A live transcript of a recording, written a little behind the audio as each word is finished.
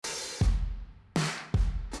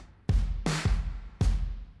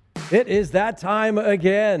It is that time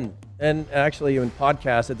again. And actually, in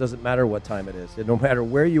podcasts, it doesn't matter what time it is. No matter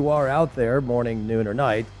where you are out there, morning, noon, or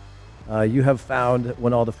night, you have found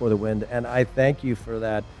Winalda for the Wind, and I thank you for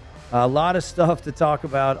that. A lot of stuff to talk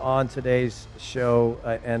about on today's show,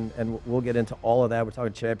 and we'll get into all of that. We're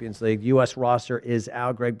talking Champions League. U.S. roster is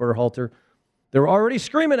out. Greg Berhalter. They're already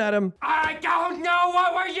screaming at him. I don't know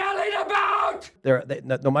what we're yelling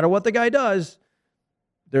about! No matter what the guy does,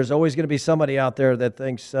 there's always going to be somebody out there that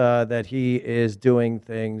thinks that he is doing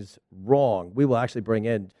things wrong. We will actually bring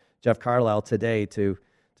in Jeff Carlisle today to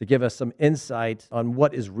give us some insight on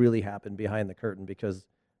what is really happened behind the curtain, because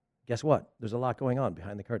guess what? There's a lot going on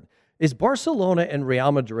behind the curtain. Is Barcelona and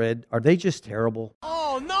Real Madrid, are they just terrible?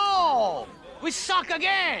 Oh, no! We suck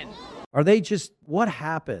again! Are they just, what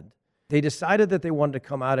happened? They decided that they wanted to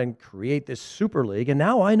come out and create this Super League, and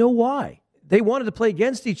now I know why. They wanted to play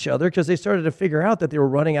against each other because they started to figure out that they were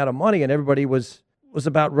running out of money, and everybody was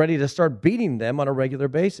about ready to start beating them on a regular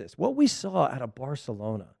basis. What we saw out of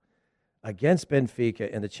Barcelona against Benfica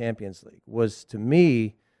in the Champions League was, to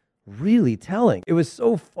me, really telling. It was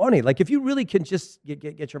so funny. Like, if you really can just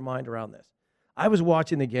get your mind around this. I was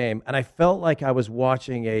watching the game, and I felt like I was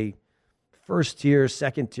watching a first-tier,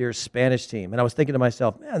 second-tier Spanish team. And I was thinking to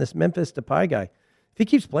myself, man, this Memphis Depay guy, if he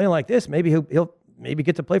keeps playing like this, maybe he'll maybe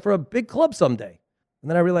get to play for a big club someday.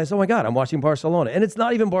 And then I realized, oh, my God, I'm watching Barcelona. And it's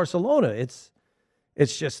not even Barcelona. It's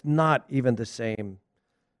just not even the same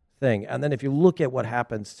thing. And then if you look at what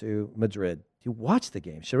happens to Madrid, you watch the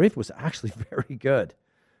game. Sheriff was actually very good.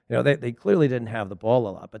 You know, they clearly didn't have the ball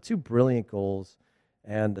a lot, but two brilliant goals.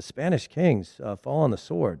 And the Spanish Kings fall on the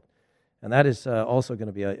sword. And that is also going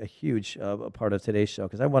to be a huge part of today's show,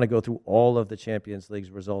 because I want to go through all of the Champions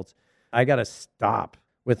League's results. I got to stop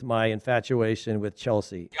with my infatuation with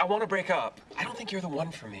Chelsea. I want to break up. I don't think you're the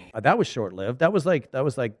one for me. That was short-lived. That was like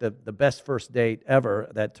the best first date ever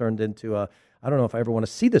that turned into I don't know if I ever want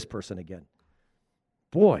to see this person again.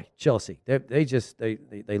 Boy, Chelsea,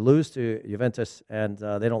 they lose to Juventus, and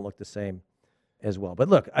they don't look the same as well. But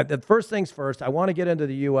look, the first things first, I want to get into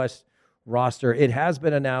the U.S. roster. It has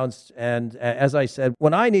been announced, and as I said,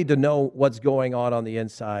 when I need to know what's going on the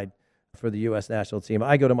inside for the U.S. national team,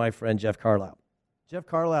 I go to my friend Jeff Carlisle. Jeff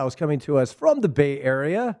Carlisle is coming to us from the Bay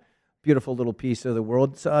Area, beautiful little piece of the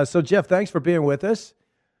world. So Jeff, thanks for being with us.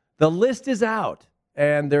 The list is out.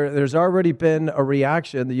 And there's already been a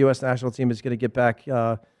reaction. The U.S. national team is going to get back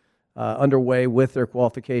underway with their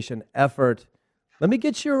qualification effort. Let me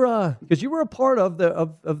get your, because you were a part of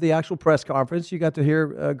the actual press conference. You got to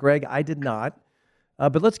hear Greg. I did not.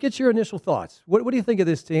 But let's get your initial thoughts. What do you think of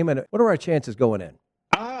this team, and what are our chances going in?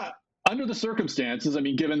 Under the circumstances, I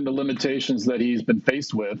mean, given the limitations that he's been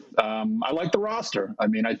faced with, I like the roster. I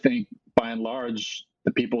mean, I think by and large,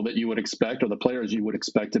 the people that you would expect, or the players you would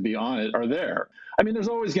expect to be on it, are there. I mean, there's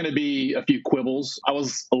always going to be a few quibbles. I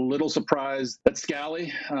was a little surprised that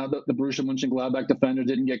Scally, the Borussia Mönchengladbach defender,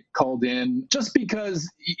 didn't get called in, just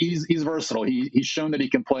because he's versatile. He's shown that he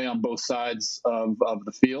can play on both sides of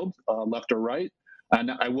the field, left or right.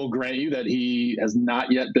 And I will grant you that he has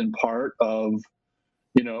not yet been part of,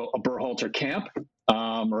 a Berhalter camp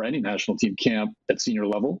or any national team camp at senior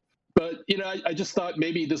level. But, I just thought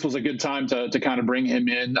maybe this was a good time to kind of bring him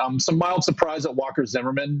in. Some mild surprise at Walker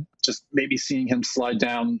Zimmerman, just maybe seeing him slide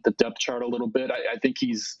down the depth chart a little bit. I think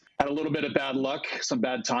he's had a little bit of bad luck, some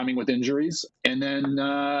bad timing with injuries. And then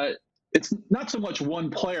it's not so much one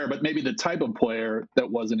player, but maybe the type of player that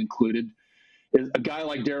wasn't included is a guy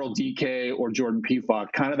like Daryl Dike or Jordan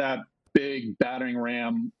Pefok, kind of that big battering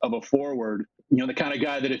ram of a forward. The kind of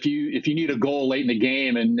guy that if you need a goal late in the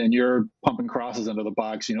game and you're pumping crosses into the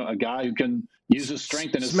box, a guy who can use his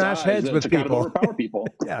strength and his smash size heads with to people. kind of overpower people.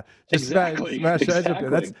 Yeah, just exactly. Smash heads with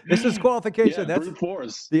people. This is qualification. Yeah, That's brute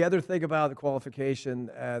force. The other thing about the qualification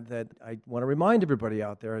that I want to remind everybody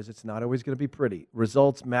out there is it's not always going to be pretty.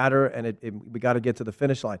 Results matter, and we got to get to the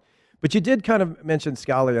finish line. But you did kind of mention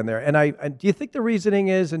Scally in there, and do you think the reasoning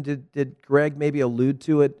is, and did Greg maybe allude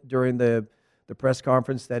to it during the press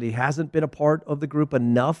conference, that he hasn't been a part of the group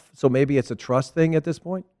enough, so maybe it's a trust thing at this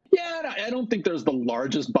point? Yeah, I don't think there's the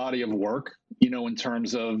largest body of work, in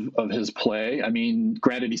terms of his play. I mean,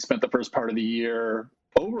 granted, he spent the first part of the year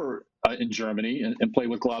over in Germany and played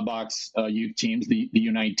with Gladbach's youth teams, the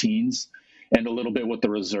U19s, and a little bit with the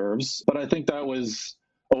reserves. But I think that was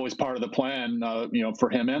always part of the plan, for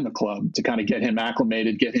him and the club, to kind of get him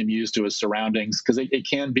acclimated, get him used to his surroundings, because it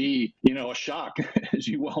can be, a shock, as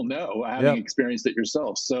you well know, having experienced it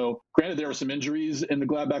yourself. So granted, there were some injuries in the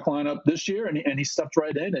Gladbach lineup this year, and he stepped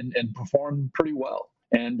right in and performed pretty well.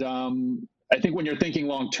 And I think when you're thinking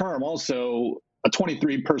long term, also, a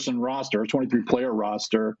 23-person roster, a 23-player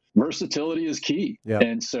roster, versatility is key. Yeah.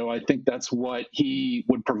 And so I think that's what he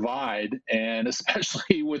would provide. And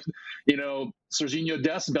especially with, Sergiño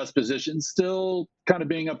Dest's best position still kind of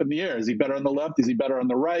being up in the air. Is he better on the left? Is he better on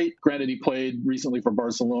the right? Granted, he played recently for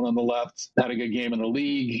Barcelona on the left, had a good game in the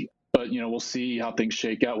league. But, we'll see how things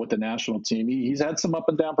shake out with the national team. He's had some up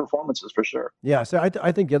and down performances for sure. Yeah, so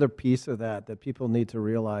I think the other piece of that people need to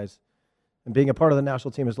realize, and being a part of the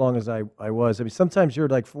national team as long as I was, sometimes you're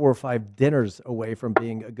like 4 or 5 dinners away from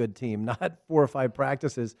being a good team, not 4 or 5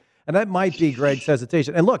 practices. And that might be Greg's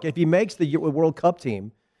hesitation. And look, if he makes the World Cup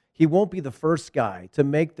team, he won't be the first guy to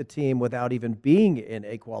make the team without even being in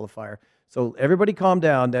a qualifier. So everybody calm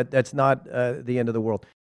down. That's not the end of the world.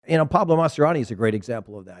 Pablo Mastroeni is a great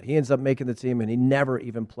example of that. He ends up making the team, and he never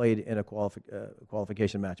even played in a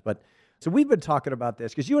qualification match. But so we've been talking about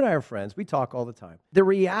this because you and I are friends. We talk all the time. The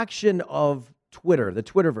reaction of Twitter, the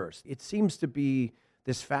Twitterverse, it seems to be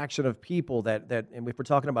this faction of people that and if we're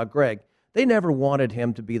talking about Greg, they never wanted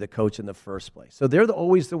him to be the coach in the first place. So they're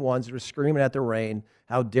always the ones that are screaming at the rain,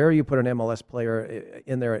 how dare you put an MLS player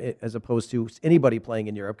in there as opposed to anybody playing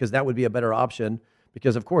in Europe, because that would be a better option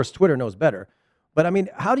because, of course, Twitter knows better. But,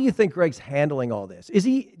 how do you think Greg's handling all this? Do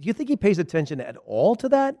you think he pays attention at all to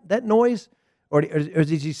that noise? Or does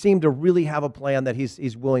he seem to really have a plan that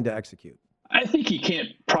he's willing to execute? I think he can't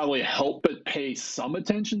probably help but pay some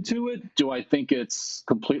attention to it. Do I think it's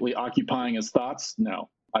completely occupying his thoughts? No.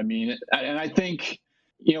 And I think,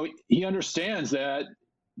 he understands that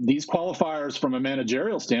these qualifiers from a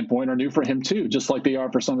managerial standpoint are new for him too, just like they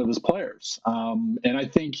are for some of his players. And I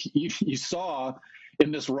think you saw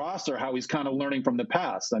in this roster how he's kind of learning from the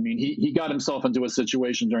past. He got himself into a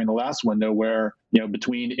situation during the last window where,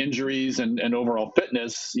 between injuries and overall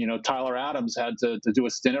fitness, Tyler Adams had to do a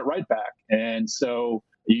stint at right back. And so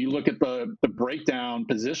you look at the breakdown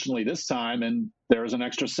positionally this time, and there's an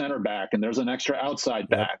extra center back and there's an extra outside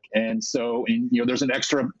back. And so, there's an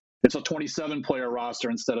extra, it's a 27-player roster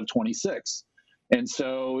instead of 26. And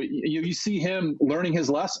so you see him learning his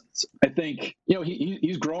lessons. I think,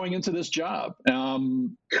 he's growing into this job.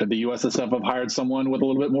 Could the USSF have hired someone with a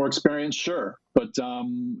little bit more experience? Sure. But,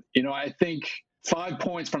 I think 5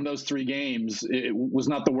 points from those 3 games, it was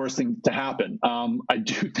not the worst thing to happen. I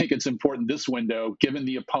do think it's important this window, given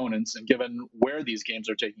the opponents and given where these games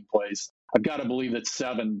are taking place. I've got to believe that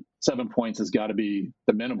 7 points has got to be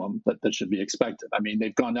the minimum that should be expected.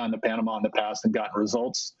 They've gone down to Panama in the past and gotten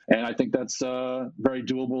results, and I think that's very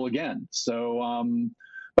doable again. So,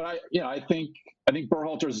 but I think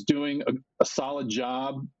Berhalter is doing a solid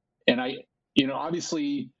job, and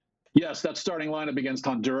obviously, yes, that starting lineup against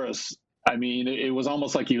Honduras. It was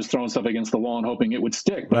almost like he was throwing stuff against the wall and hoping it would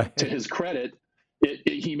stick. But Right. To his credit,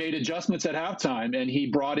 he made adjustments at halftime, and he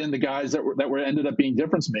brought in the guys that were ended up being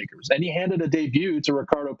difference makers. And he handed a debut to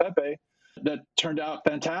Ricardo Pepe that turned out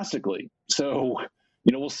fantastically. So,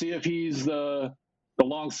 we'll see if he's the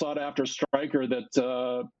long sought after striker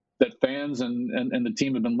that fans and the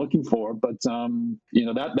team have been looking for. But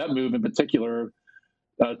that move in particular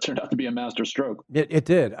turned out to be a master stroke. It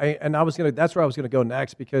did. That's where I was gonna go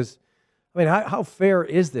next because. How fair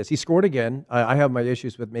is this? He scored again. I have my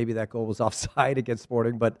issues with maybe that goal was offside against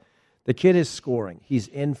Sporting, but the kid is scoring. He's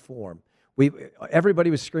in form. Everybody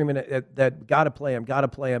was screaming that got to play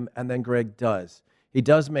him, and then Greg does. He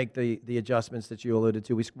does make the adjustments that you alluded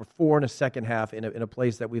to. We scored 4 in a second half in a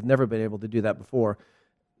place that we've never been able to do that before.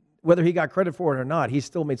 Whether he got credit for it or not, he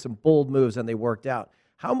still made some bold moves, and they worked out.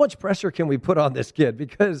 How much pressure can we put on this kid?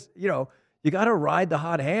 Because, you got to ride the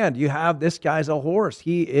hot hand. This guy's a horse.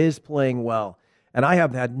 He is playing well. And I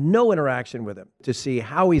have had no interaction with him to see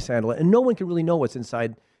how he's handled it. And no one can really know what's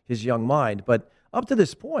inside his young mind. But up to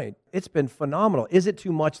this point, it's been phenomenal. Is it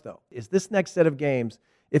too much, though? Is this next set of games,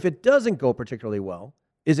 if it doesn't go particularly well,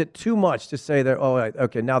 is it too much to say that,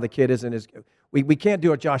 okay, now the kid isn't as – we can't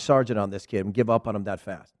do a Josh Sargent on this kid and give up on him that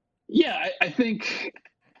fast? Yeah, I think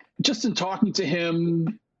just in talking to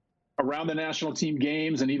him – around the national team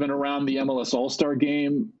games and even around the MLS All-Star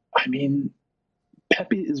game,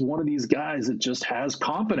 Pepe is one of these guys that just has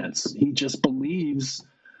confidence. He just believes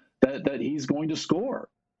that he's going to score.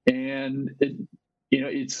 And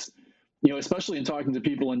it's especially in talking to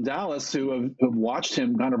people in Dallas who have watched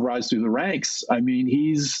him kind of rise through the ranks.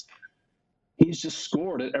 He's just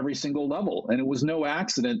scored at every single level. And it was no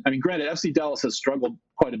accident. Granted, FC Dallas has struggled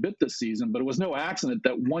quite a bit this season, but it was no accident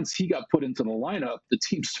that once he got put into the lineup, the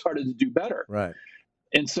team started to do better. Right.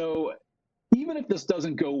 And so even if this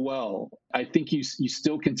doesn't go well, I think you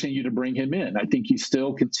still continue to bring him in. I think you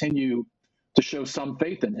still continue to show some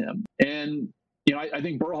faith in him. And, I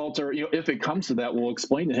think Berhalter, if it comes to that, will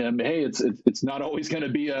explain to him, hey, it's not always going to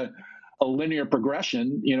be a a linear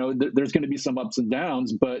progression. There's going to be some ups and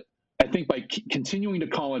downs, but I think by continuing to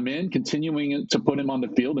call him in, continuing to put him on the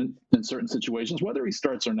field in certain situations, whether he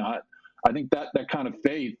starts or not, I think that kind of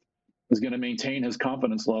faith is going to maintain his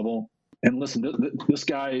confidence level. And listen, this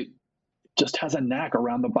guy just has a knack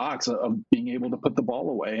around the box of being able to put the ball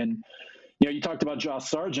away. And, you talked about Josh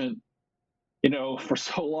Sargent. For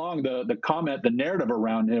so long, the comment, the narrative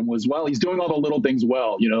around him was, well, he's doing all the little things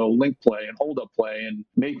well, link play and hold up play and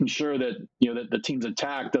making sure that, that the team's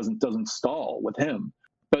attack doesn't stall with him.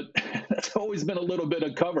 But that's always been a little bit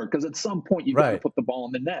of cover, because at some point you got to put the ball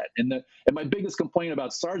in the net. And my biggest complaint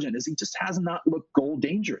about Sargent is he just has not looked goal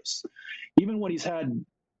dangerous. Even when he's had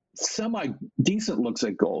semi-decent looks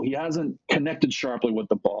at goal, he hasn't connected sharply with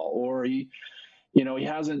the ball, or he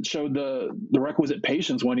hasn't showed the requisite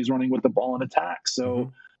patience when he's running with the ball in attack.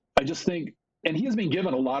 So I just think, and he has been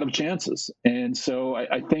given a lot of chances. And so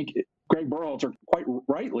I think Greg Berhalter quite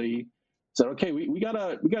rightly said, okay, we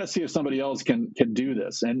gotta see if somebody else can do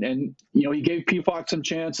this. And he gave Pefok some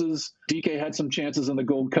chances. DK had some chances in the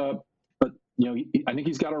Gold Cup, but I think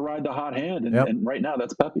he's got to ride the hot hand. And right now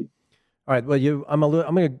that's Pepe. All right. Well, I'm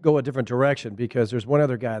going to go a different direction, because there's one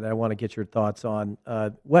other guy that I want to get your thoughts on,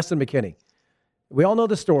 Weston McKennie. We all know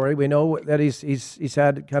the story. We know that he's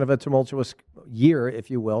had kind of a tumultuous year, if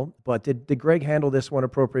you will. But did Greg handle this one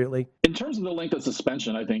appropriately? In terms of the length of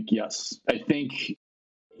suspension, I think yes. I think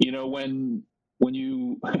when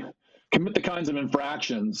you commit the kinds of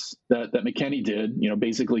infractions that McKennie did,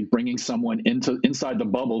 basically bringing someone inside the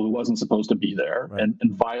bubble who wasn't supposed to be there, and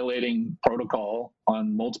violating protocol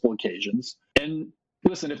on multiple occasions. And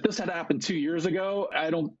listen, if this had happened 2 years ago, I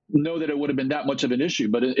don't know that it would have been that much of an issue.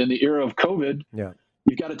 But in the era of COVID,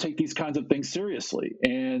 you've got to take these kinds of things seriously.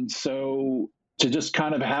 And so to just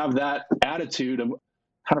kind of have that attitude of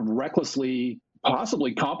kind of recklessly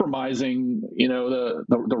possibly compromising,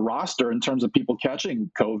 the roster in terms of people catching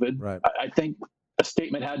COVID, I think a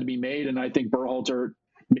statement had to be made. And I think Berhalter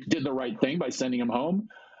did the right thing by sending him home.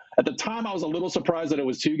 At the time, I was a little surprised that it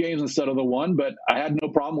was 2 games instead of the 1, but I had no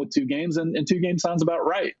problem with 2 games, and 2 games sounds about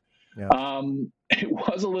right. It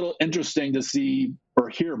was a little interesting to see or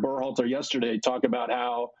hear Berhalter yesterday talk about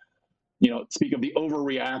how, speak of the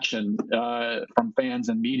overreaction from fans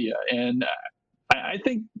and media. And I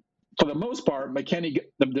think for the most part, McKennie,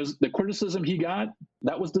 the criticism he got,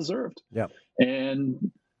 that was deserved.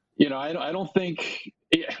 And, I don't think,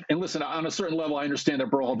 and listen, on a certain level, I understand that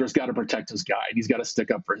Berhalter's got to protect his guy, and he's got to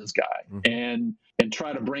stick up for his guy and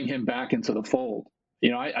try to bring him back into the fold.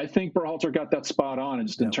 I think Berhalter got that spot on, and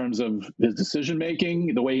just in terms of his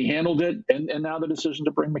decision-making, the way he handled it, and now the decision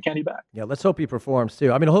to bring McKennie back. Yeah, let's hope he performs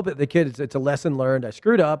too. I mean, I hope that the kid, it's a lesson learned. I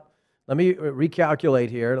screwed up. Let me recalculate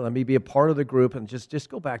here. Let me be a part of the group and just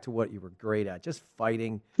go back to what you were great at, just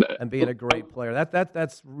fighting and being a great player.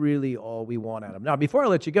 That's really all we want out of him. Now, before I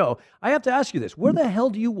let you go, I have to ask you this. Where the hell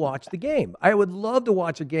do you watch the game? I would love to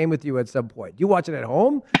watch a game with you at some point. Do you watch it at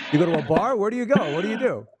home? You go to a bar? Where do you go? What do you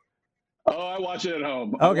do? Oh, I watch it at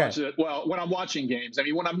home. I watch it, well, when I'm watching games. I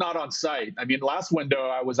mean, when I'm not on site. I mean, last window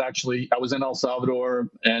I was in El Salvador,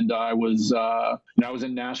 and I was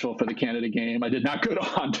in Nashville for the Canada game. I did not go to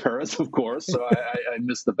Honduras, of course, so I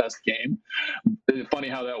missed the best game. Funny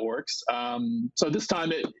how that works. So this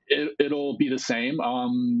time it'll be the same.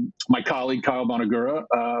 My colleague Kyle Bonagura,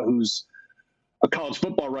 who's a college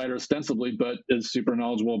football writer ostensibly, but is super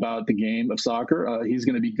knowledgeable about the game of soccer. He's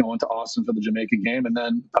going to be going to Austin for the Jamaica game, and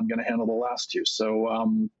then I'm going to handle the last 2.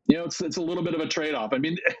 So, it's a little bit of a trade-off. I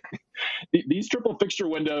mean, these triple fixture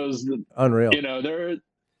windows, unreal.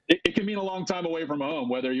 It can mean a long time away from home,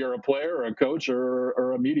 whether you're a player or a coach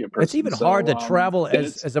or a media person. It's even hard to travel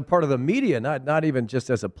as a part of the media, not even just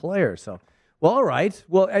as a player. So. Well, all right.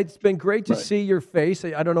 Well, it's been great to see your face.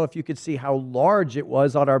 I don't know if you could see how large it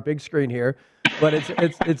was on our big screen here, but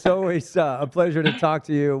it's always a pleasure to talk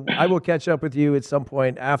to you. I will catch up with you at some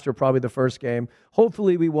point after probably the first game.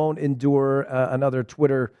 Hopefully we won't endure another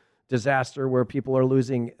Twitter disaster where people are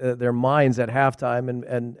losing their minds at halftime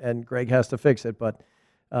and Greg has to fix it. But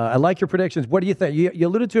I like your predictions. What do you think? You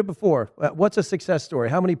alluded to it before. What's a success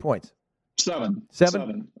story? How many points? 7.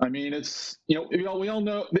 I mean, it's, we all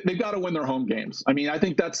know they've got to win their home games. I mean, I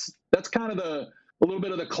think that's kind of a little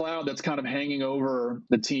bit of the cloud that's kind of hanging over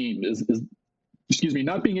the team is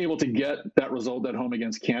not being able to get that result at home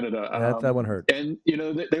against Canada. That one hurt. And,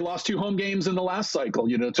 they lost 2 home games in the last cycle,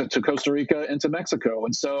 to Costa Rica and to Mexico.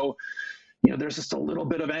 And so, there's just a little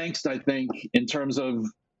bit of angst, I think, in terms of,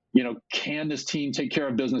 can this team take care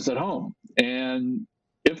of business at home? And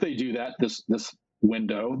if they do that, this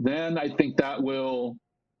window, then I think that will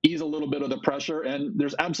ease a little bit of the pressure. And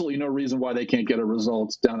there's absolutely no reason why they can't get a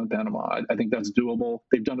result down in Panama. I think that's doable.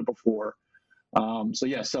 They've done it before. So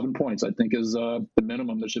yeah, 7 points I think is the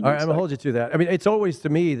minimum that should be. All right, I'm gonna hold you to that. I mean, it's always to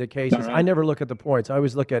me the case is I never look at the points. I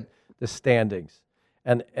always look at the standings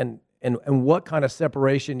and what kind of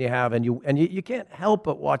separation you have, and you can't help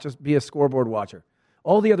but be a scoreboard watcher.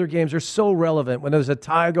 All the other games are so relevant. When there's a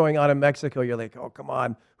tie going on in Mexico, you're like, oh, come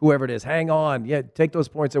on, whoever it is, hang on. Yeah, take those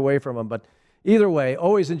points away from them. But either way,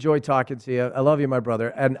 always enjoy talking to you. I love you, my brother.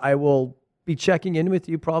 And I will be checking in with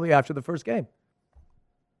you probably after the first game.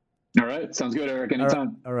 All right. Sounds good, Eric.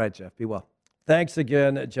 Anytime. All right, Jeff. Be well. Thanks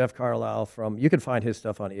again, Jeff Carlisle you can find his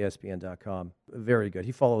stuff on ESPN.com. Very good.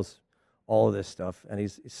 He follows all of this stuff, and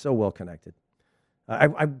he's so well connected.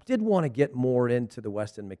 I did want to get more into the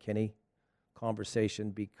Weston McKennie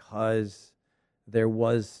conversation because there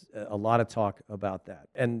was a lot of talk about that.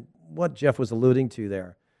 And what Jeff was alluding to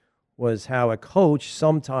there was how a coach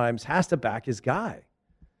sometimes has to back his guy.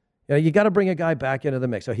 You know, you got to bring a guy back into the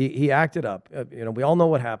mix. So he acted up. We all know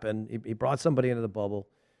what happened. He brought somebody into the bubble.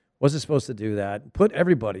 Wasn't supposed to do that. Put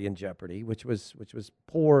everybody in jeopardy, which was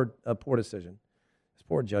poor decision. It's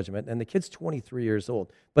poor judgment. And the kid's 23 years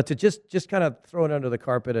old. But to just kind of throw it under the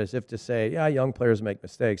carpet as if to say, yeah, young players make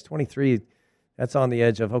mistakes. 23, that's on the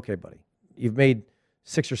edge of, okay, buddy, you've made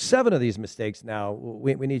 6 or 7 of these mistakes now.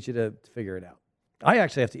 We need you to figure it out. I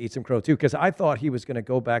actually have to eat some crow, too, because I thought he was going to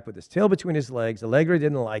go back with his tail between his legs. Allegri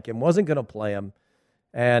didn't like him, wasn't going to play him,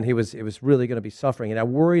 and it was really going to be suffering. And I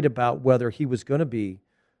worried about whether he was going to be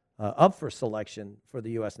up for selection for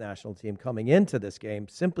the U.S. national team coming into this game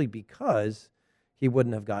simply because he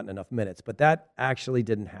wouldn't have gotten enough minutes. But that actually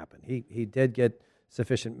didn't happen. He did get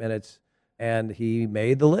sufficient minutes, and he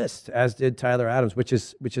made the list, as did Tyler Adams, which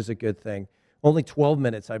is a good thing. Only 12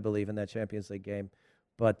 minutes, I believe, in that Champions League game.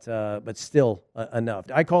 But still enough.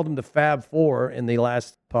 I called him the Fab Four in the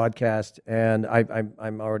last podcast, and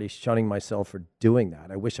I'm already shunning myself for doing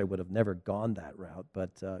that. I wish I would have never gone that route.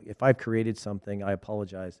 But if I've created something, I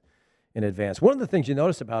apologize in advance. One of the things you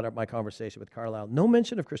notice about my conversation with Carlisle, no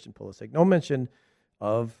mention of Christian Pulisic, no mention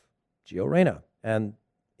of Gio Reyna. And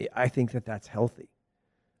I think that's healthy.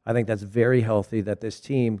 I think that's very healthy that this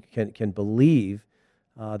team can believe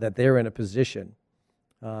that they're in a position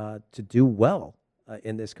to do well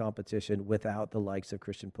in this competition without the likes of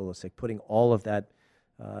Christian Pulisic, putting all of that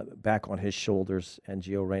back on his shoulders, and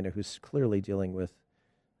Gio Reyna, who's clearly dealing with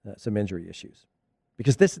some injury issues.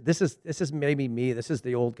 Because this is maybe me. This is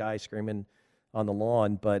the old guy screaming on the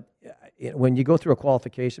lawn. But when you go through a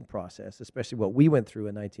qualification process, especially what we went through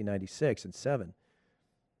in 1996 and 7,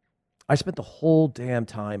 I spent the whole damn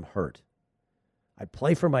time hurt. I'd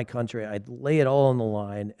play for my country. I'd lay it all on the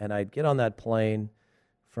line, and I'd get on that plane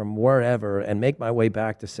from wherever and make my way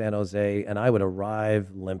back to San Jose, and I would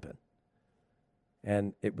arrive limping.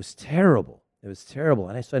 And it was terrible. It was terrible.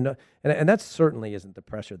 And I said, no, and that certainly isn't the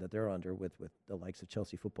pressure that they're under with the likes of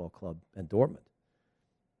Chelsea Football Club and Dortmund.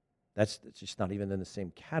 That's just not even in the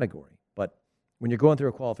same category. But when you're going through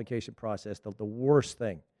a qualification process, the worst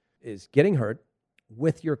thing is getting hurt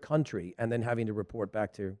with your country and then having to report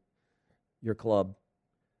back to your club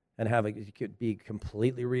and you could be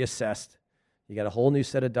completely reassessed. You got a whole new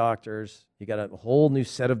set of doctors. You got a whole new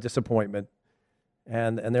set of disappointment.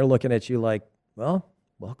 And they're looking at you like, well,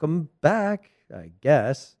 welcome back, I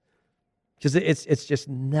guess. Because it's just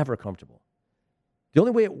never comfortable. The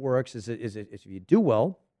only way it works is if you do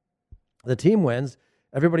well, the team wins,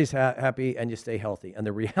 everybody's happy, and you stay healthy. And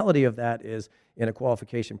the reality of that is, in a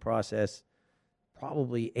qualification process,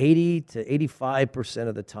 probably 80 to 85%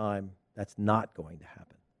 of the time, that's not going to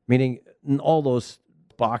happen. Meaning all those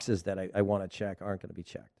boxes that I want to check aren't going to be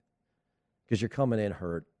checked. Because you're coming in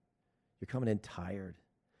hurt. You're coming in tired.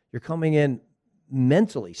 You're coming in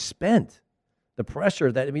mentally spent. The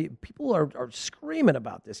pressure people are screaming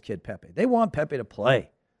about this kid, Pepe. They want Pepe to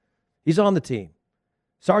play. He's on the team.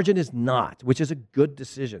 Sargent is not, which is a good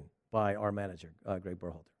decision by our manager, Greg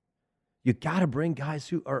Berhalter. You got to bring guys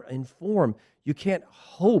who are in form. You can't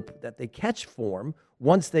hope that they catch form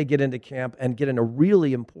once they get into camp and get in a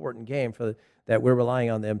really important game that we're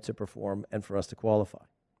relying on them to perform and for us to qualify.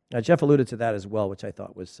 Now, Jeff alluded to that as well, which I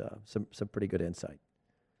thought was some pretty good insight.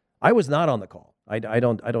 I was not on the call. I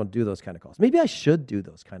don't do those kind of calls. Maybe I should do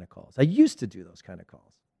those kind of calls. I used to do those kind of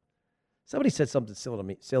calls. Somebody said something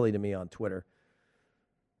silly to me on Twitter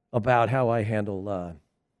about how I handle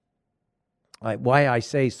why I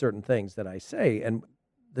say certain things that I say, and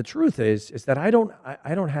the truth is that I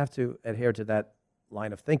don't have to adhere to that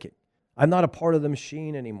line of thinking. I'm not a part of the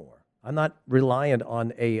machine anymore. I'm not reliant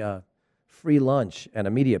on a free lunch and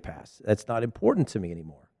a media pass. That's not important to me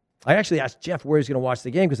anymore. I actually asked Jeff where he's going to watch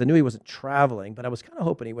the game because I knew he wasn't traveling, but I was kind of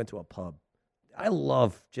hoping he went to a pub. I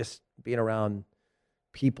love just being around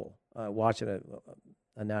people watching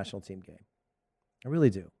a national team game. I really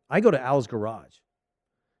do. I go to Al's Garage.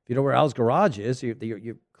 If you know where Al's Garage is,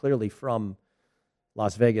 you're clearly from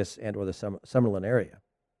Las Vegas and or the Summerlin area.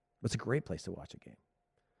 It's a great place to watch a game.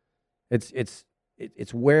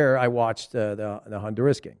 It's where I watched the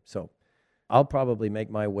Honduras game. So I'll probably make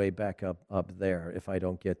my way back up there if I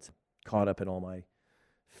don't get caught up in all my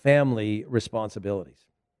family responsibilities.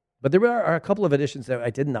 But there are a couple of additions that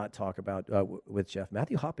I did not talk about with Jeff.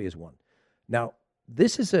 Matthew Hoppe is one. Now,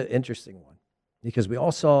 this is an interesting one because we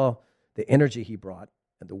all saw the energy he brought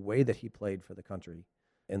and the way that he played for the country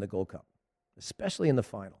in the Gold Cup, especially in the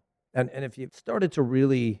final. And if you started to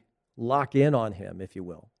really lock in on him, if you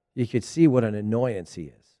will, you could see what an annoyance he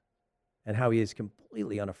is and how he is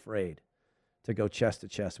completely unafraid to go chest to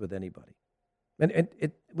chest with anybody. And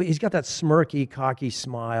he's got that smirky, cocky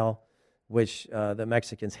smile, which the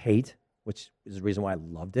Mexicans hate, which is the reason why I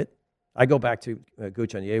loved it. I go back to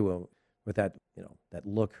Guchanyewu with that, that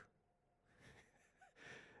look.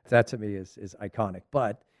 That to me is iconic.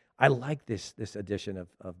 But I like this addition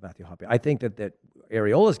of Matthew Hoppe. I think that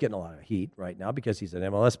Arriola's getting a lot of heat right now because he's an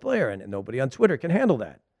MLS player, and nobody on Twitter can handle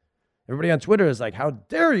that. Everybody on Twitter is like, how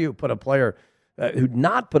dare you put a player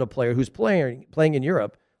who's playing in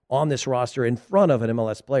Europe on this roster in front of an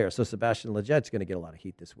MLS player. So Sebastian Leget's going to get a lot of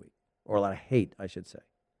heat this week, or a lot of hate, I should say.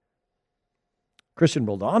 Christian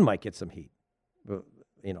Roldan might get some heat. But,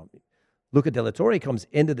 Luca De La Torre comes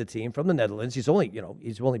into the team from the Netherlands. He's only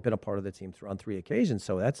been a part of the team on 3 occasions.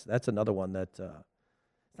 So that's another one that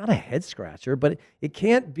it's not a head scratcher, but it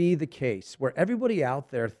can't be the case where everybody out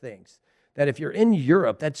there thinks that if you're in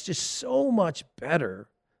Europe, that's just so much better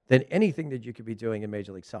than anything that you could be doing in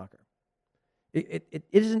Major League Soccer. It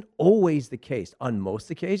isn't always the case. On most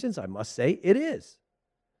occasions, I must say, it is.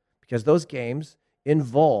 Because those games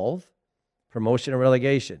involve promotion and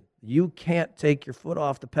relegation. You can't take your foot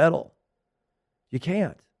off the pedal. You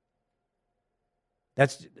can't.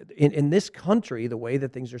 That's in this country, the way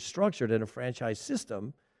that things are structured in a franchise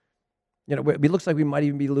system, it looks like we might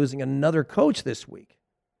even be losing another coach this week.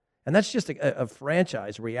 And that's just a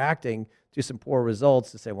franchise reacting to some poor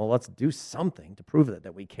results to say, well, let's do something to prove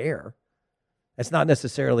that we care. It's not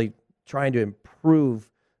necessarily trying to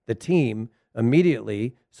improve the team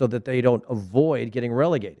immediately so that they don't avoid getting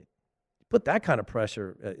relegated. Put that kind of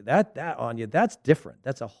pressure, that on you, that's different.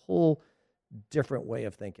 That's a whole different way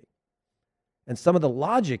of thinking. And some of the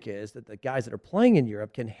logic is that the guys that are playing in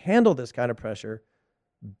Europe can handle this kind of pressure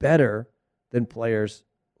better than players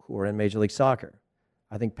who are in Major League Soccer.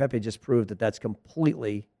 I think Pepe just proved that that's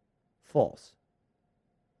completely false.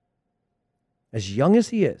 As young as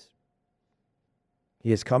he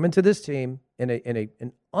has come into this team in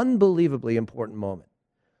an unbelievably important moment.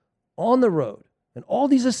 On the road, and all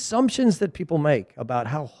these assumptions that people make about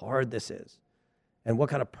how hard this is and what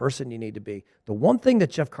kind of person you need to be. The one thing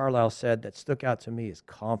that Jeff Carlisle said that stuck out to me is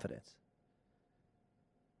confidence.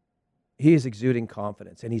 He is exuding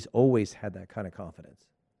confidence, and he's always had that kind of confidence.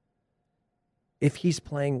 If he's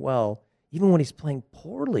playing well, even when he's playing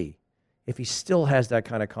poorly, if he still has that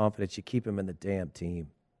kind of confidence, you keep him in the damn team.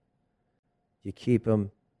 You keep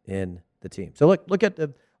him in the team. So look at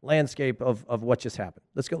the landscape of what just happened.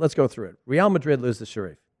 Let's go through it. Real Madrid lose to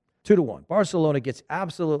Sheriff 2-1. Barcelona gets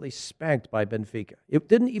absolutely spanked by Benfica. It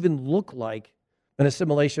didn't even look like an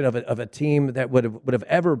assimilation of a team that would have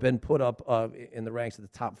ever been put up in the ranks of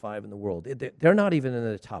the top 5 in the world. They're not even in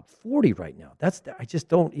the top 40 right now. I just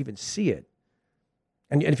don't even see it.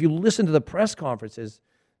 And if you listen to the press conferences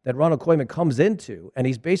that Ronald Koeman comes into, and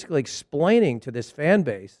he's basically explaining to this fan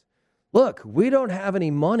base, look, we don't have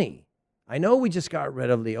any money. I know we just got rid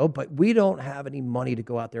of Leo, but we don't have any money to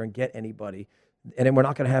go out there and get anybody, and we're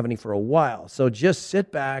not going to have any for a while. So just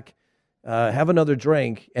sit back, have another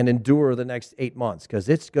drink, and endure the next 8 months, because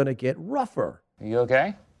it's going to get rougher. Are you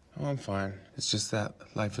okay? Oh, I'm fine. It's just that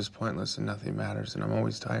life is pointless and nothing matters, and I'm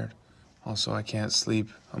always tired. Also, I can't sleep.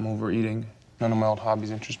 I'm overeating. None of my old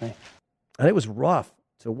hobbies interest me. And it was rough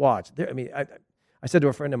to watch. I said to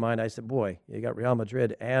a friend of mine, I said, boy, you got Real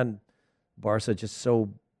Madrid and Barca just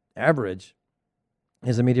so average.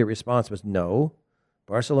 His immediate response was, no,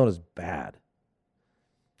 Barcelona's bad.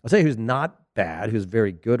 I'll tell you who's not bad, who's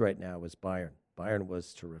very good right now, was Bayern. Bayern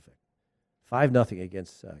was terrific. 5-0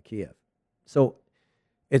 against Kiev. So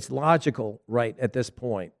it's logical, right, at this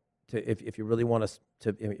point, to if you really want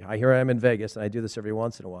to, here I am in Vegas, and I do this every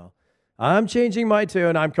once in a while. I'm changing my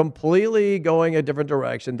tune. I'm completely going a different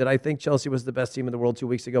direction. Did I think Chelsea was the best team in the world 2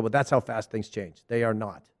 weeks ago? But that's how fast things change. They are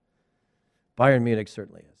not. Bayern Munich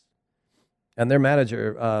certainly is. And their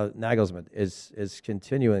manager, Nagelsmann, is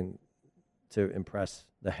continuing to impress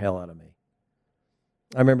the hell out of me.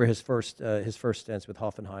 I remember his first stints with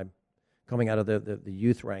Hoffenheim, coming out of the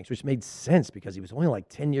youth ranks, which made sense because he was only like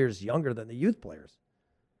 10 years younger than the youth players.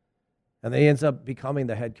 And then he ends up becoming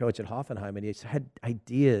the head coach at Hoffenheim, and he had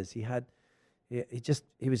ideas. He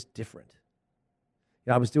was different.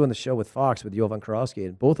 I was doing the show with Fox with Jovan Karowski,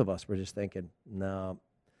 and both of us were just thinking, no,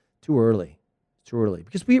 too early.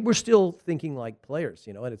 Because we're still thinking like players,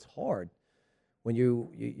 and it's hard when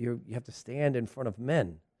you have to stand in front of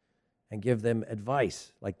men and give them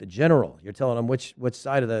advice, like the general. You're telling them which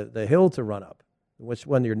side of the hill to run up, which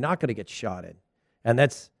one you're not going to get shot in. And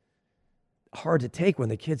that's hard to take when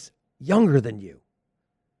the kid's younger than you.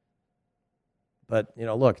 But,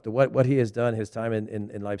 look, what he has done, his time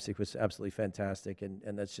in Leipzig was absolutely fantastic, and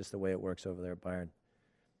that's just the way it works over there at Bayern.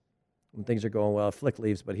 When things are going well, Flick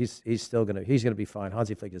leaves, but he's still gonna be fine.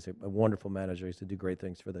 Hansi Flick is a wonderful manager. He's to do great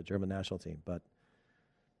things for the German national team, but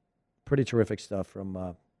pretty terrific stuff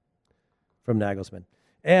from Nagelsmann.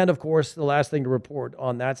 And of course, the last thing to report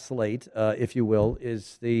on that slate, if you will,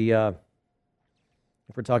 is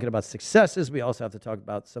if we're talking about successes, we also have to talk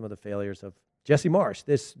about some of the failures of Jesse Marsch.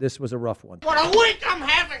 This was a rough one. What a week I'm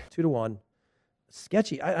having! 2-1.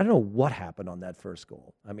 Sketchy. I don't know what happened on that first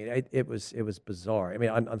goal. I mean, it was bizarre. I mean,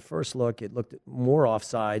 on first look, it looked more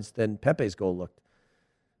offsides than Pepe's goal looked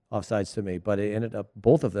offsides to me. But it ended up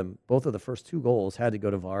both of the first two goals had to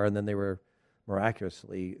go to VAR, and then they were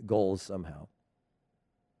miraculously goals somehow,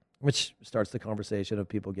 which starts the conversation of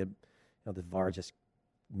people the VAR just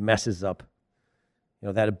messes up,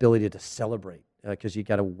 that ability to celebrate because you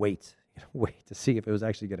got to wait to see if it was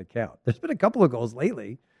actually going to count. There's been a couple of goals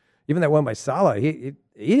lately. Even that one by Salah, he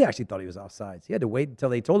actually thought he was offsides. He had to wait until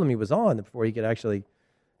they told him he was on before he could actually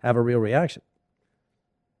have a real reaction.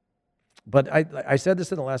 But I said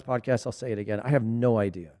this in the last podcast. I'll say it again. I have no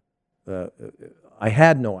idea. I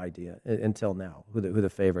had no idea until now who the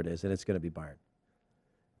favorite is, and it's going to be Bayern.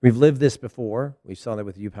 We've lived this before. We saw that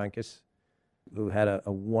with Jupp Heynckes, who had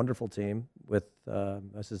a wonderful team with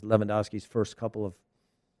this is Lewandowski's first couple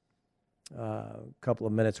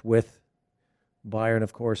of minutes with Bayern,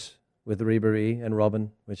 of course, with Ribéry and Robben,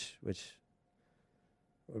 which were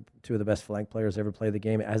two of the best flank players ever played the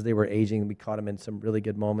game. As they were aging, we caught them in some really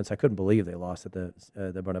good moments. I couldn't believe they lost at the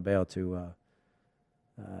Bernabeu to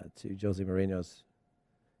Jose Mourinho's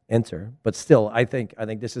Inter. But still, I think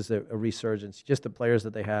this is a resurgence. Just the players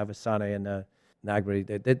that they have, Sane and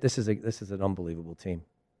Gnabry. This is an unbelievable team,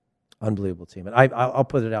 and I'll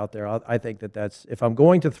put it out there. I think that's if I'm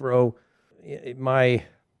going to throw my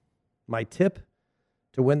tip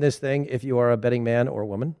to win this thing, if you are a betting man or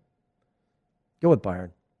woman, go with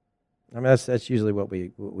Bayern. I mean, that's usually what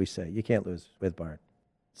we say. You can't lose with Bayern.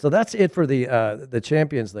 So that's it for the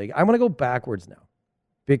Champions League. I'm going to go backwards now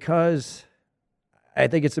because I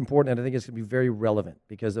think it's important, and I think it's going to be very relevant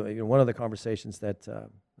because one of the conversations that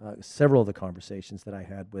several of the conversations that I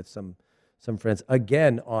had with some friends,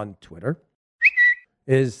 again on Twitter,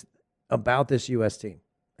 is about this U.S. team.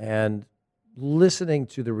 And listening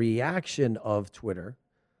to the reaction of Twitter,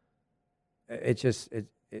 it just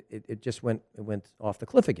went off the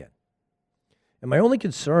cliff again. And my only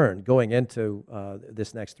concern going into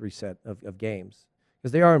this next three set of games,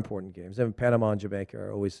 because they are important games. I mean, Panama and Jamaica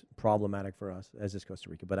are always problematic for us, as is Costa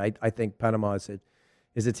Rica. But I think Panama is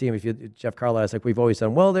a team. Jeff Carlisle is like, we've always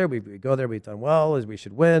done well there. We go there, we've done well, as we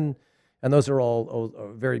should win. And those are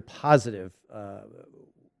all very positive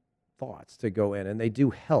thoughts to go in, and they do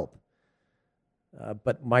help.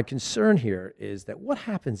 But my concern here is that what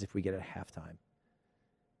happens if we get at halftime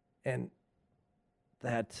and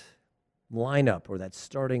that lineup or that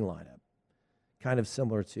starting lineup, kind of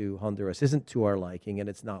similar to Honduras, isn't to our liking and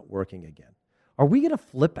it's not working again? Are we going to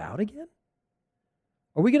flip out again?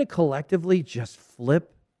 Are we going to collectively just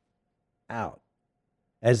flip out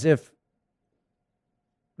as if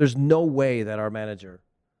there's no way that our manager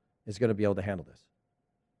is going to be able to handle this?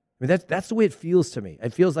 I mean, that's the way it feels to me.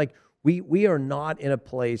 It feels like we are not in a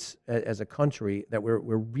place as a country that we're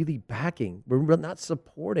really backing. We're not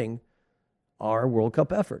supporting our World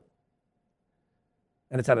Cup effort.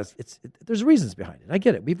 And there's reasons behind it. I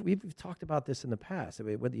get it. We've talked about this in the past. I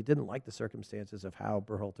mean, whether you didn't like the circumstances of how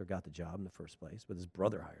Berhalter got the job in the first place, but his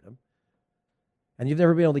brother hired him, and you've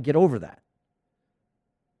never been able to get over that.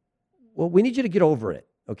 Well, we need you to get over it,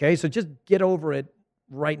 okay? So just get over it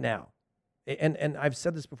right now. And I've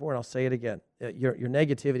said this before, and I'll say it again. Your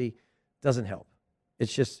negativity doesn't help.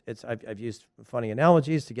 I've used funny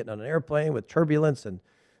analogies to getting on an airplane with turbulence and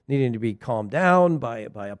needing to be calmed down by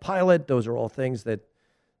a pilot. Those are all things that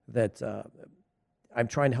I'm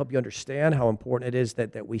trying to help you understand how important it is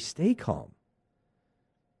that we stay calm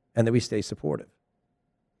and that we stay supportive.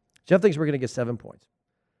 Jeff thinks we're going to get 7 points.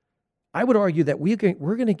 I would argue that we're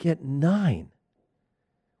going to get 9.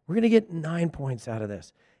 We're going to get 9 points out of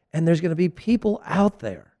this. And there's going to be people out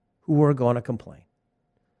there who are going to complain.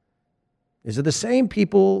 These are the same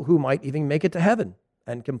people who might even make it to heaven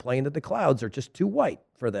and complain that the clouds are just too white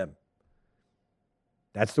for them.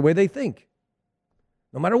 That's the way they think.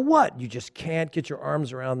 No matter what, you just can't get your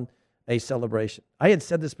arms around a celebration. I had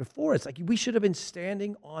said this before. It's like we should have been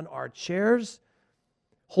standing on our chairs,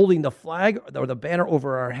 holding the flag or the banner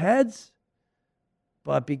over our heads.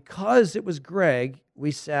 But because it was Greg,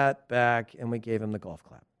 we sat back and we gave him the golf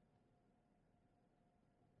clap.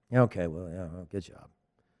 Okay, well, yeah, well, good job,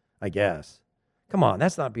 I guess. Come on,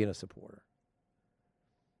 that's not being a supporter.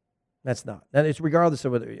 That's not. And it's regardless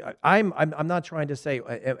of whether I'm not trying to say.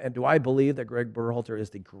 And do I believe that Greg Berhalter is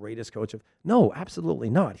the greatest coach of? No, absolutely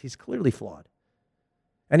not. He's clearly flawed,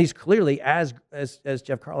 and he's clearly, as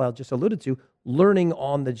Jeff Carlisle just alluded to, learning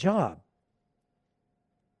on the job.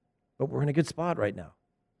 But we're in a good spot right now.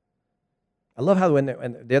 I love how and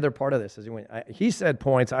the other part of this is when he said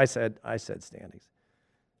points, I said standings.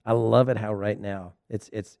 I love it how right now it's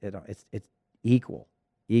equal.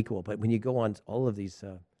 But when you go on all of these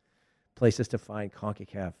places to find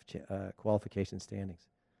CONCACAF qualification standings,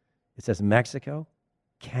 it says Mexico,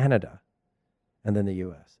 Canada, and then the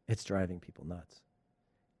U.S. It's driving people nuts.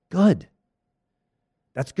 Good.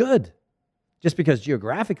 That's good. Just because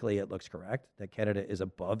geographically it looks correct, that Canada is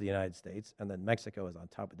above the United States and then Mexico is on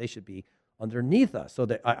top, but they should be underneath us. So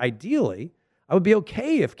that ideally, I would be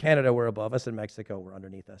okay if Canada were above us and Mexico were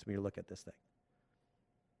underneath us when you look at this thing.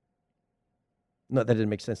 No, that didn't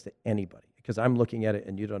make sense to anybody because I'm looking at it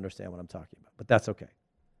and you don't understand what I'm talking about, but that's okay.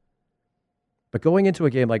 But going into a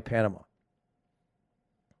game like Panama,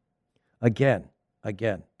 again,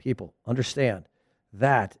 people understand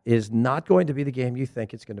that is not going to be the game you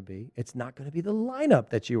think it's going to be. It's not going to be the lineup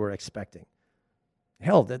that you were expecting.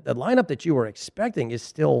 Hell, the lineup that you were expecting is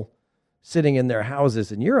still sitting in their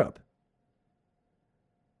houses in Europe.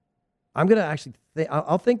 I'm going to actually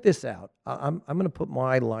I'll think this out. I'm going to put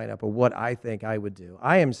my lineup of what I think I would do.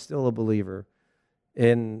 I am still a believer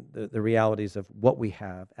in the realities of what we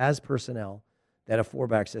have as personnel, that a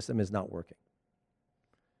 4-back system is not working.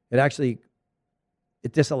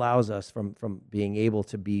 It disallows us from being able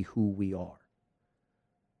to be who we are.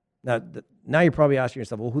 Now you're probably asking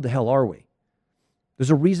yourself, well, who the hell are we? There's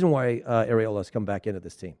a reason why Areola's come back into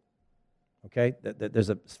this team. Okay? There's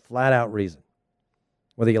a flat-out reason,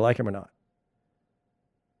 whether you like him or not.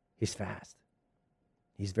 He's fast.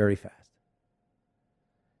 He's very fast.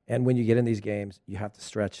 And when you get in these games, you have to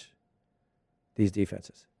stretch these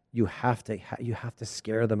defenses. You have to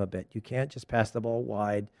scare them a bit. You can't just pass the ball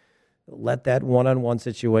wide, let that one-on-one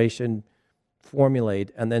situation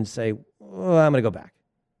formulate, and then say, oh, I'm going to go back.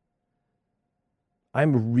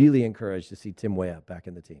 I'm really encouraged to see Tim Weah back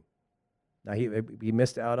in the team. Now, he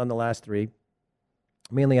missed out on the last 3,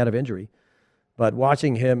 mainly out of injury. But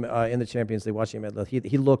watching him in the Champions League, watching him,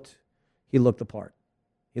 he looked the part.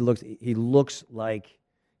 He looks like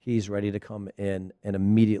he's ready to come in and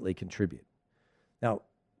immediately contribute. Now,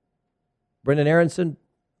 Brendan Aronson,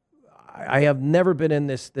 I have never been in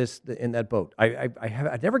in that boat. I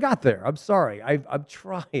never got there. I'm sorry. I'm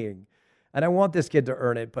trying, and I want this kid to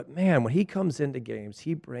earn it. But man, when he comes into games,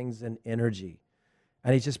 he brings an energy,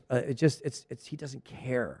 and he doesn't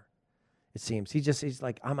care. It seems he's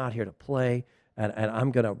like, I'm out here to play, and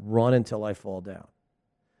I'm gonna run until I fall down.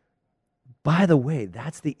 By the way,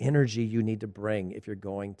 that's the energy you need to bring if you're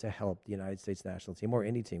going to help the United States national team or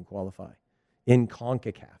any team qualify in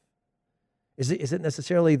CONCACAF. Is it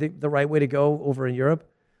necessarily the right way to go over in Europe?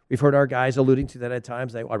 We've heard our guys alluding to that at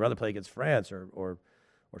times. I'd rather play against France or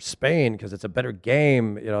Spain because it's a better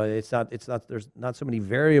game. You know, it's not. There's not so many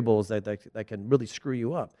variables that can really screw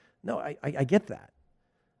you up. No, I get that.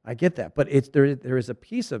 I get that. But there is a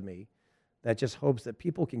piece of me that just hopes that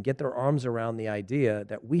people can get their arms around the idea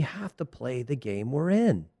that we have to play the game we're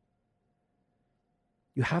in.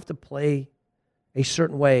 You have to play a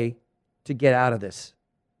certain way to get out of this.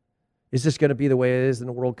 Is this going to be the way it is in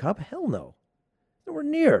the World Cup? Hell no. Nowhere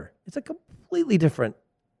near. It's a completely different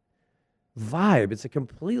vibe. It's a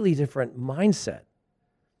completely different mindset.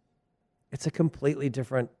 It's a completely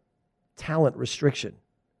different talent restriction.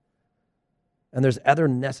 And there's other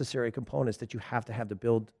necessary components that you have to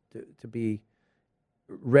build to be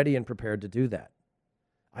ready and prepared to do that.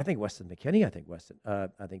 I think Weston McKennie. I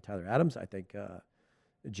think Tyler Adams. I think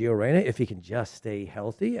Gio Reyna, if he can just stay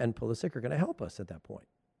healthy, and Pulisic are going to help us at that point.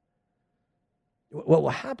 What will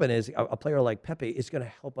happen is a player like Pepe is going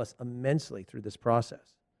to help us immensely through this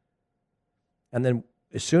process. And then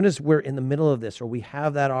as soon as we're in the middle of this or we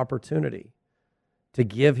have that opportunity to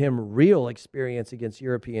give him real experience against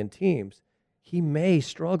European teams, he may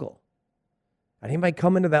struggle. And he might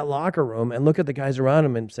come into that locker room and look at the guys around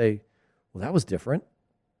him and say, well, that was different.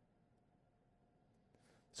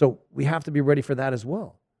 So we have to be ready for that as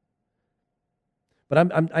well.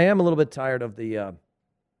 But I am a little bit tired of the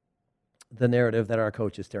narrative that our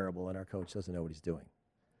coach is terrible and our coach doesn't know what he's doing.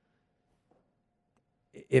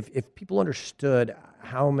 If people understood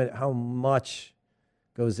how much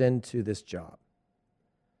goes into this job,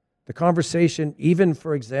 the conversation, even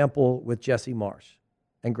for example with Jesse Marsch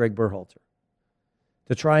and Greg Berhalter,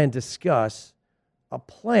 to try and discuss a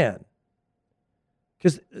plan,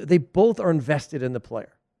 because they both are invested in the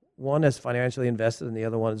player. One is financially invested, and the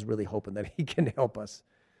other one is really hoping that he can help us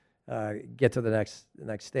get to the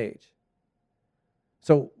next stage.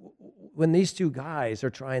 So when these two guys are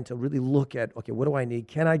trying to really look at, okay, what do I need?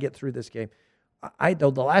 Can I get through this game? The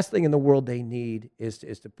last thing in the world they need is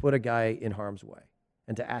to put a guy in harm's way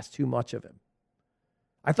and to ask too much of him.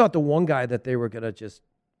 I thought the one guy that they were going to just,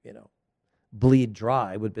 bleed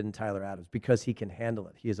dry would have been Tyler Adams because he can handle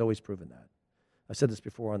it. He has always proven that. I've said this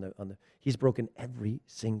before he's broken every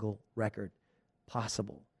single record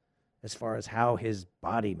possible as far as how his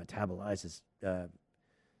body metabolizes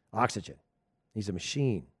oxygen. He's a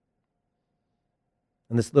machine.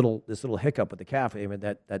 And this little hiccup with the calf,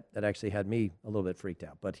 that actually had me a little bit freaked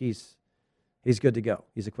out. But he's good to go.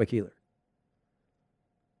 He's a quick healer.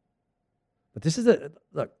 But this is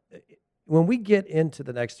look, when we get into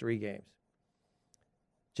the next 3 games,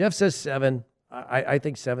 Jeff says 7. I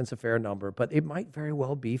think 7's a fair number, but it might very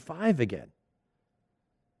well be 5 again.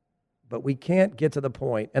 But we can't get to the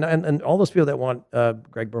point, and all those people that want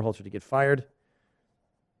Greg Berhalter to get fired,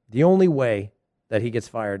 the only way that he gets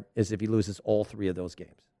fired is if he loses all 3 of those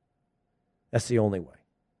games. That's the only way.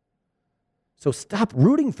 So stop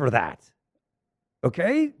rooting for that,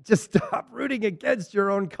 okay? Just stop rooting against your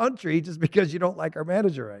own country just because you don't like our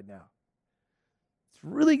manager right now. It's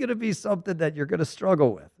really going to be something that you're going to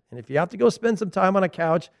struggle with. And if you have to go spend some time on a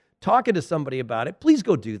couch talking to somebody about it, please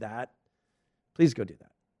go do that. Please go do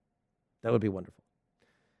that. That would be wonderful.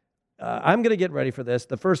 I'm going to get ready for this.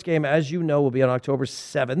 The first game, as you know, will be on October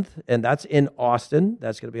 7th, and that's in Austin.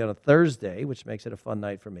 That's going to be on a Thursday, which makes it a fun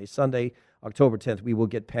night for me. Sunday, October 10th, we will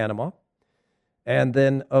get Panama. And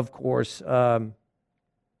then, of course, that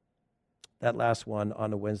last one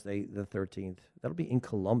on a Wednesday, the 13th, that'll be in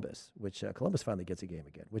Columbus, which Columbus finally gets a game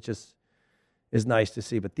again, which is nice to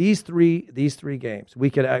see. But these three games,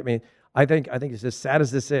 I think it's as sad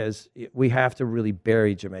as this is, we have to really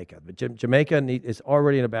bury Jamaica. But Jamaica is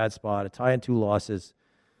already in a bad spot. A tie and 2 losses,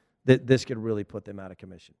 this could really put them out of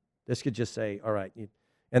commission. This could just say, all right,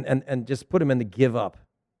 and just put them in the give up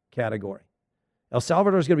category. El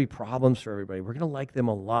Salvador is going to be problems for everybody. We're going to like them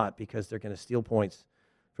a lot because they're going to steal points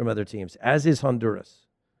from other teams, as is Honduras.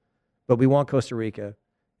 But we want Costa Rica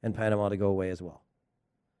and Panama to go away as well.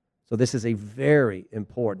 So this is a very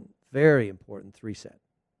important 3-set.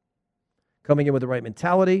 Coming in with the right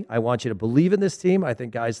mentality. I want you to believe in this team. I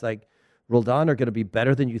think guys like Roldan are going to be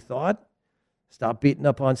better than you thought. Stop beating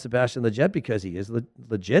up on Sebastian Lletget because he is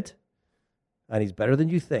legit, and he's better than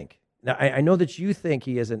you think. Now, I know that you think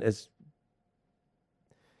he isn't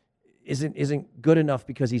good enough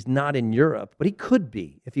because he's not in Europe, but he could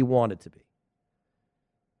be if he wanted to be.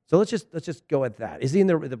 So let's just go at that. Is he in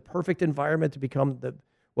the perfect environment to become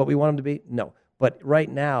what we want him to be? No. But right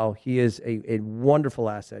now, he is a wonderful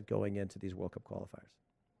asset going into these World Cup qualifiers.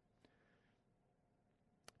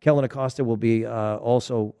 Kellyn Acosta will be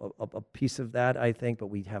also a piece of that, I think, but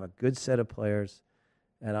we have a good set of players,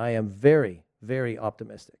 and I am very, very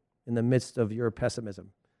optimistic in the midst of your pessimism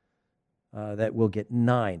that we'll get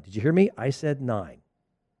 9. Did you hear me? I said 9.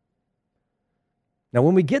 Now,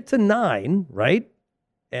 when we get to 9, right,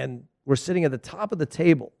 and we're sitting at the top of the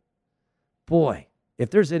table, boy, if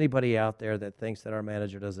there's anybody out there that thinks that our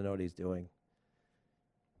manager doesn't know what he's doing,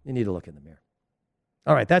 you need to look in the mirror.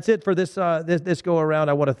 All right, that's it for this go-around.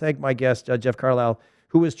 I want to thank my guest, Jeff Carlisle,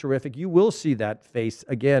 who is terrific. You will see that face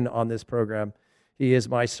again on this program. He is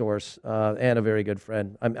my source and a very good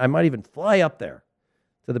friend. I might even fly up there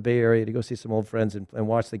to the Bay Area to go see some old friends and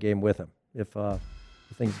watch the game with him if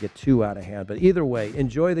things get too out of hand. But either way,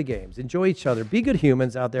 enjoy the games. Enjoy each other. Be good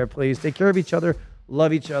humans out there, please. Take care of each other.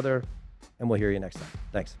 Love each other. And we'll hear you next time.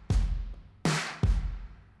 Thanks.